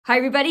Hi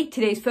everybody,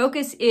 today's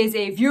focus is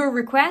a viewer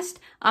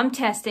request. I'm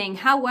testing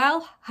how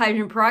well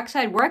hydrogen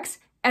peroxide works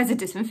as a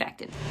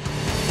disinfectant.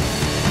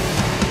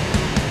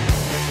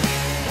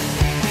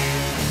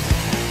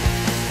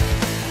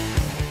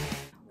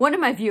 One of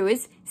my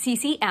viewers,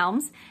 CC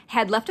Elms,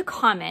 had left a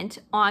comment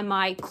on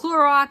my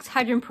Clorox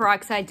hydrogen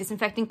peroxide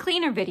disinfectant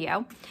cleaner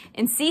video,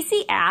 and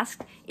CC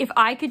asked if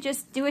I could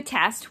just do a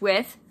test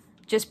with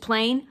just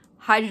plain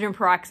hydrogen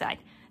peroxide.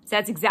 So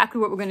that's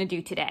exactly what we're going to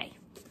do today.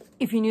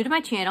 If you're new to my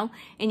channel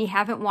and you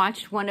haven't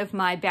watched one of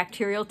my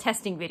bacterial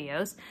testing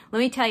videos, let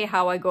me tell you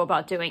how I go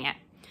about doing it.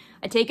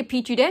 I take a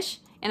Petri dish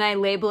and I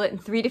label it in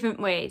 3 different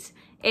ways,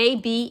 A,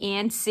 B,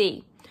 and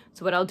C.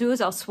 So what I'll do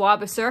is I'll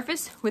swab a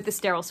surface with a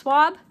sterile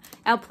swab.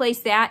 I'll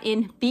place that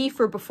in B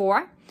for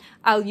before.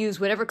 I'll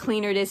use whatever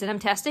cleaner it is that I'm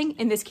testing.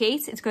 In this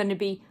case, it's going to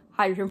be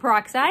hydrogen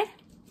peroxide.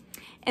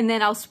 And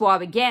then I'll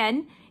swab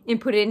again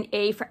and put it in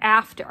A for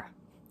after.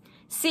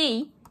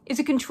 C is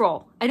a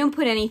control. I don't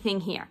put anything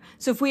here.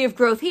 So if we have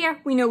growth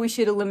here, we know we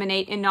should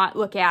eliminate and not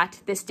look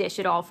at this dish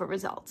at all for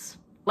results.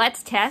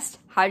 Let's test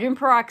hydrogen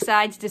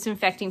peroxide's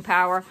disinfecting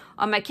power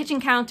on my kitchen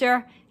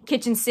counter,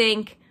 kitchen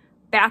sink,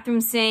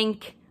 bathroom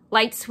sink,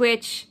 light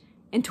switch,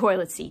 and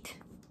toilet seat.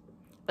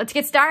 Let's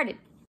get started.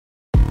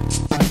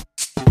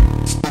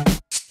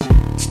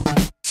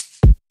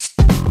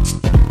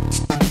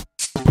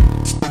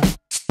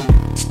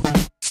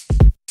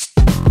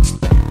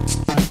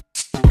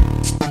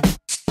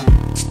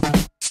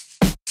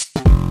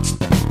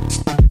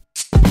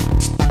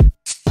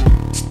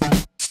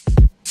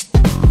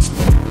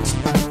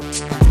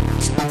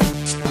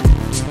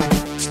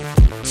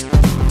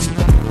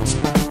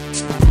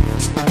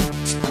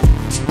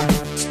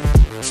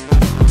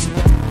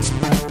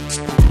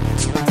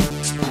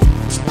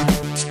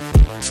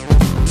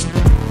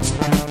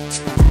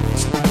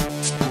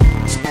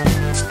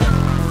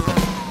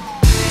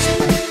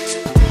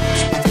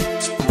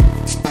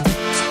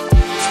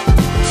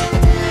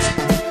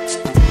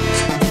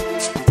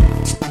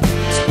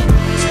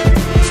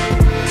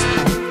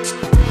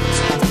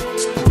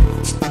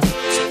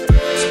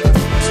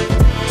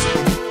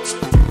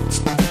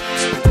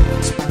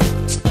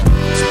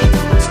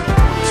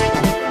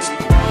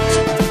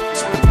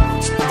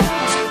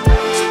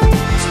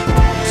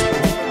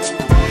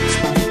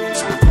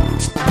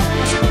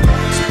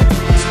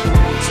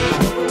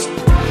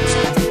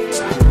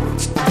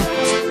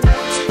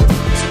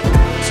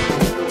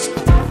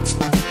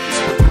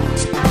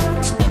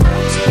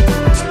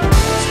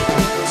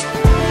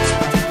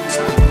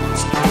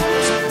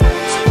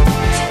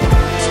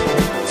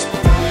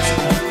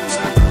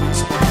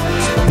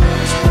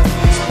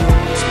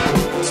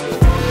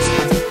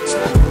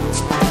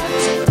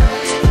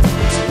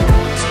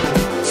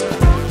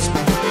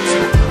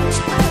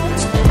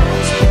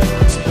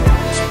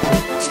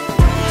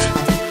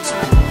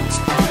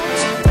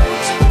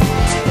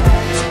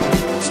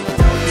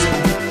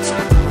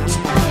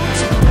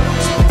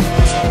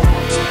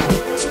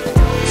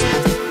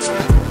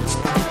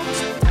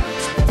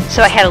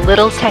 So I had a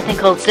little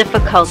technical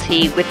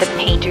difficulty with the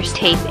painter's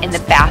tape in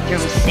the bathroom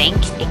sink.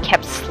 It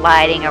kept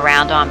sliding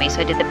around on me, so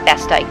I did the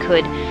best I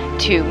could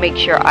to make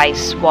sure I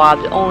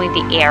swabbed only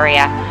the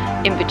area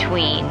in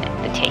between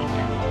the tape.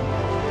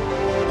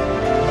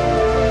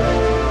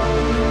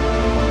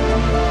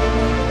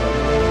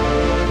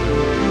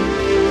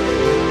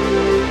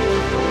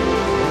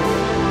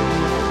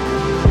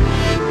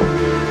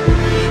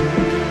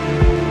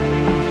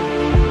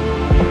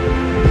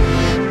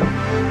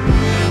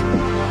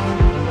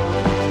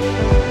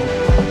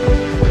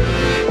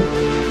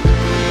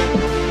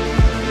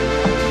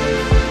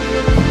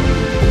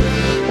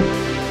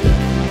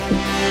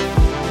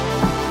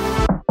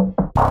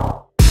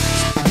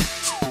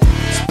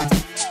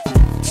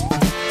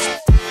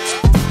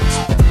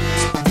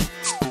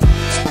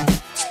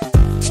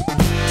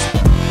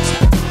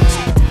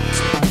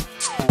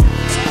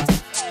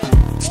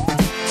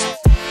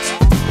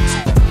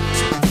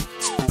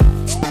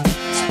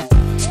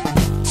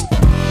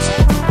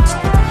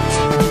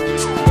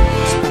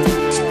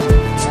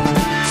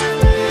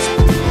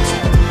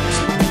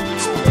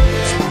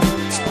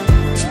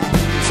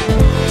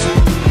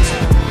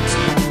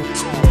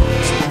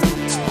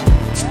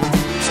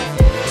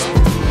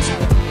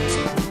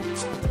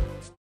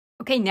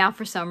 Okay, now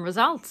for some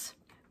results.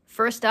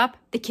 First up,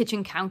 the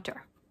kitchen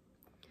counter.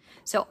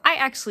 So I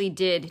actually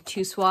did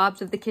 2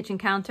 swabs of the kitchen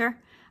counter.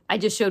 I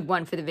just showed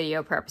one for the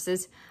video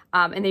purposes,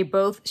 and they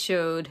both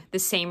showed the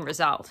same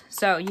result.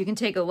 So you can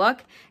take a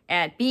look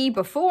at B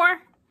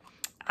before.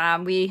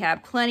 We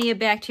have plenty of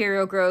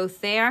bacterial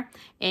growth there,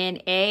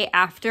 and A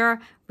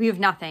after, we have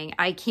nothing.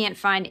 I can't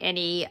find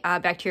any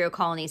bacterial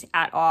colonies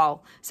at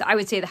all. So I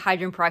would say the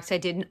hydrogen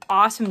peroxide did an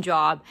awesome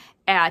job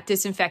at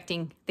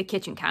disinfecting the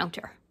kitchen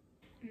counter.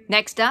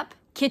 Next up,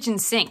 kitchen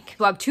sink.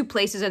 We'll have two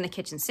places in the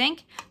kitchen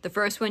sink. The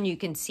first one you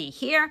can see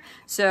here.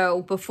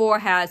 So before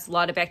has a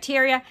lot of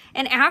bacteria,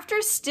 and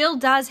after still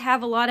does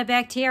have a lot of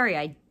bacteria.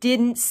 I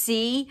didn't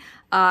see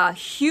a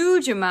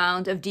huge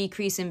amount of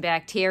decrease in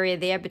bacteria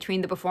there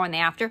between the before and the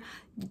after.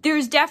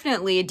 There's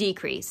definitely a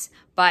decrease,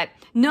 but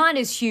not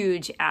as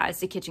huge as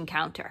the kitchen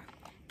counter.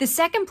 The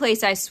second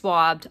place I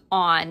swabbed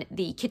on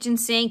the kitchen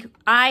sink,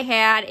 I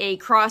had a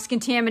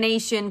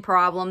cross-contamination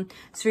problem.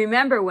 So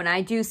remember, when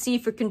I do C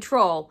for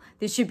control,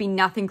 there should be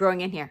nothing growing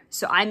in here.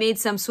 So I made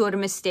some sort of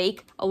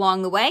mistake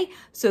along the way.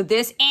 So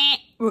this,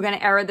 we're going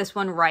to error this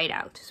one right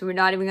out. So we're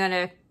not even going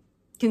to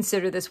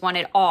consider this one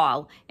at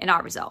all in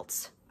our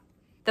results.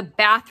 The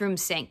bathroom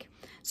sink.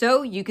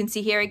 So you can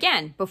see here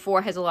again,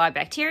 before has a lot of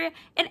bacteria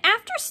and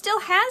after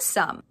still has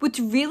some. What's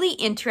really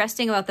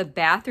interesting about the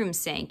bathroom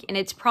sink, and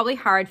it's probably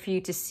hard for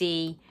you to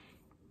see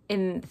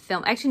in the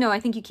film. Actually, no, I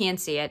think you can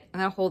see it.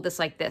 I'm gonna hold this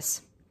like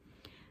this.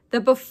 The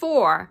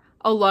before,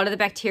 a lot of the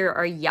bacteria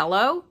are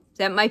yellow.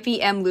 That might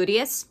be M.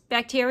 luteus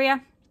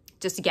bacteria,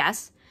 just a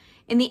guess.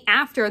 In the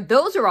after,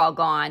 those are all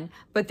gone,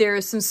 but there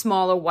are some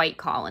smaller white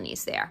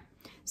colonies there.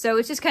 So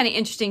it's just kind of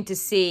interesting to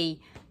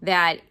see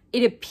that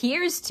it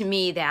appears to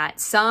me that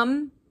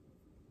some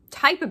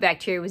type of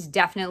bacteria was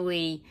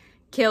definitely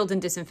killed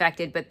and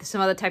disinfected, but some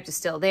other types are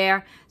still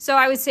there. So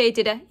I would say it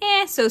did a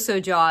so-so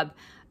job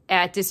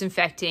at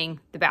disinfecting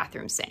the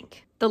bathroom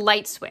sink. The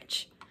light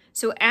switch.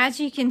 So as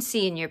you can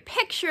see in your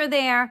picture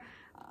there,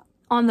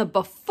 on the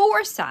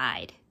before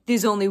side,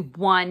 there's only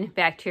one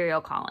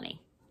bacterial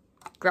colony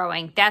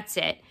growing. That's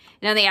it.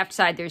 And on the after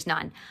side, there's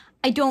none.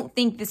 I don't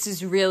think this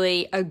is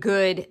really a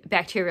good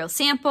bacterial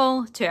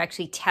sample to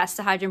actually test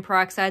the hydrogen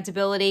peroxide's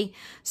ability.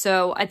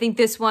 So I think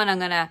this one I'm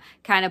going to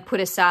kind of put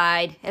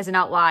aside as an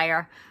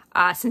outlier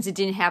since it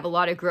didn't have a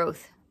lot of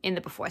growth in the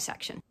before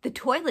section. The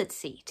toilet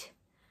seat.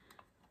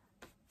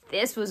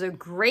 This was a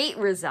great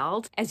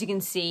result. As you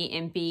can see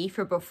in B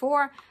for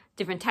before,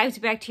 different types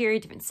of bacteria,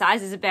 different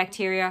sizes of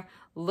bacteria,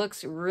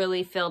 looks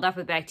really filled up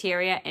with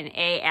bacteria. And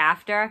A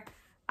after,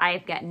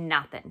 I've got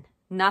nothing.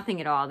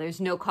 Nothing at all. There's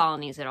no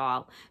colonies at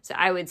all. So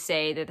I would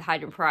say that the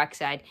hydrogen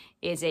peroxide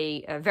is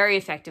a very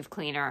effective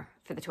cleaner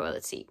for the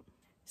toilet seat.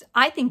 So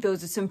I think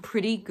those are some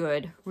pretty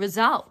good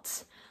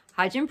results.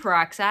 Hydrogen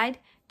peroxide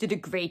did a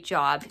great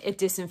job at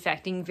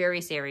disinfecting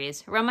various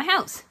areas around my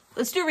house.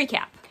 Let's do a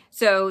recap.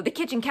 So the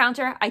kitchen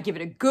counter, I give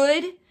it a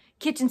good.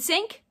 Kitchen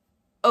sink,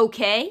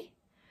 okay.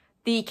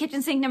 The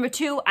kitchen sink number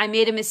 2, I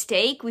made a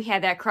mistake. We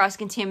had that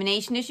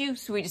cross-contamination issue,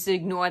 so we just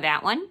ignore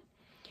that one.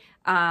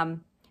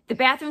 The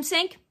bathroom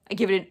sink, I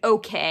give it an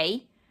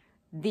okay.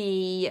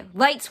 The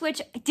light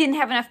switch, I didn't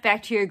have enough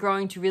bacteria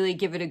growing to really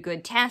give it a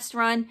good test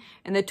run.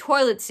 And the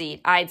toilet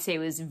seat, I'd say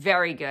was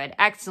very good.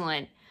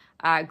 Excellent.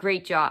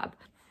 Great job.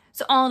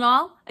 So all in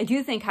all, I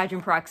do think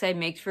hydrogen peroxide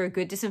makes for a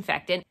good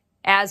disinfectant.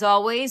 As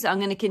always, I'm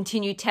going to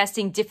continue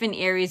testing different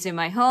areas in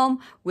my home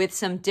with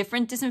some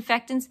different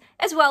disinfectants,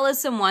 as well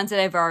as some ones that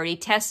I've already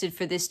tested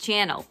for this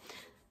channel.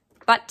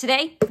 But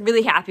today,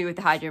 really happy with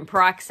the hydrogen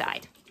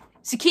peroxide.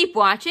 So keep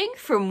watching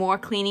for more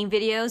cleaning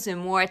videos and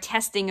more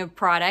testing of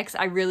products.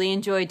 I really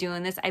enjoy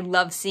doing this. I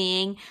love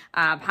seeing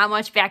how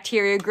much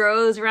bacteria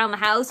grows around the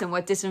house and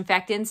what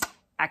disinfectants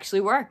actually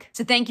work.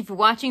 So thank you for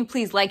watching.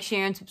 Please like,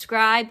 share, and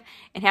subscribe,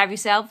 and have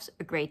yourselves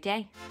a great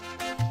day.